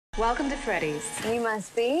Welcome to Freddy's. You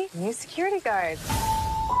must be new security guard.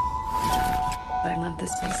 I loved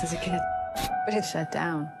this place as a kid. But it's shut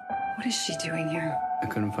down. What is she doing here? I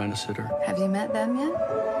couldn't find a sitter. Have you met them yet?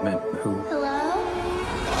 Met who? Hello?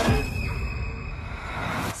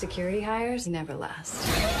 Security hires never last.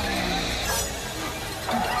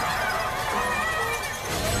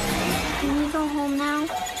 Can we go home now?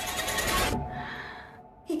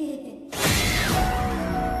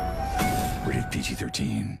 Rated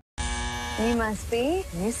PG-13. You must be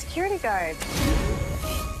new security guard.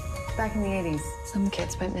 Back in the 80s, Some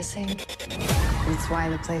kids went missing. that's why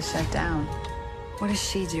the place shut down. What is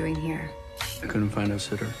she doing here? I couldn't find a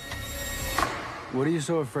sitter. What are you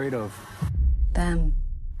so afraid of? Them.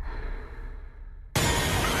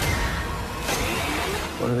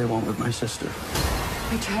 What do they want with my sister?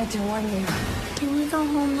 I tried to warn you. Can we go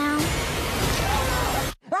home now?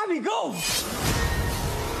 Abby, go!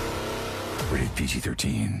 Rated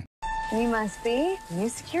PG-13. You must be new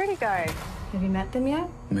security guard. Have you met them yet?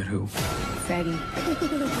 Met who? Freddy.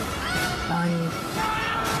 Bonnie.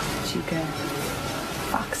 Chica.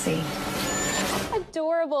 Foxy.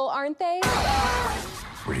 Adorable, aren't they?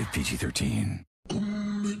 Rated PG-13.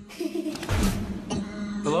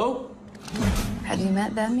 Hello? Have you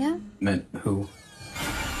met them yet? Met who?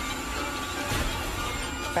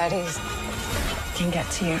 Freddy's can get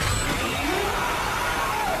to you.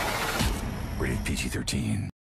 Rated PG-13.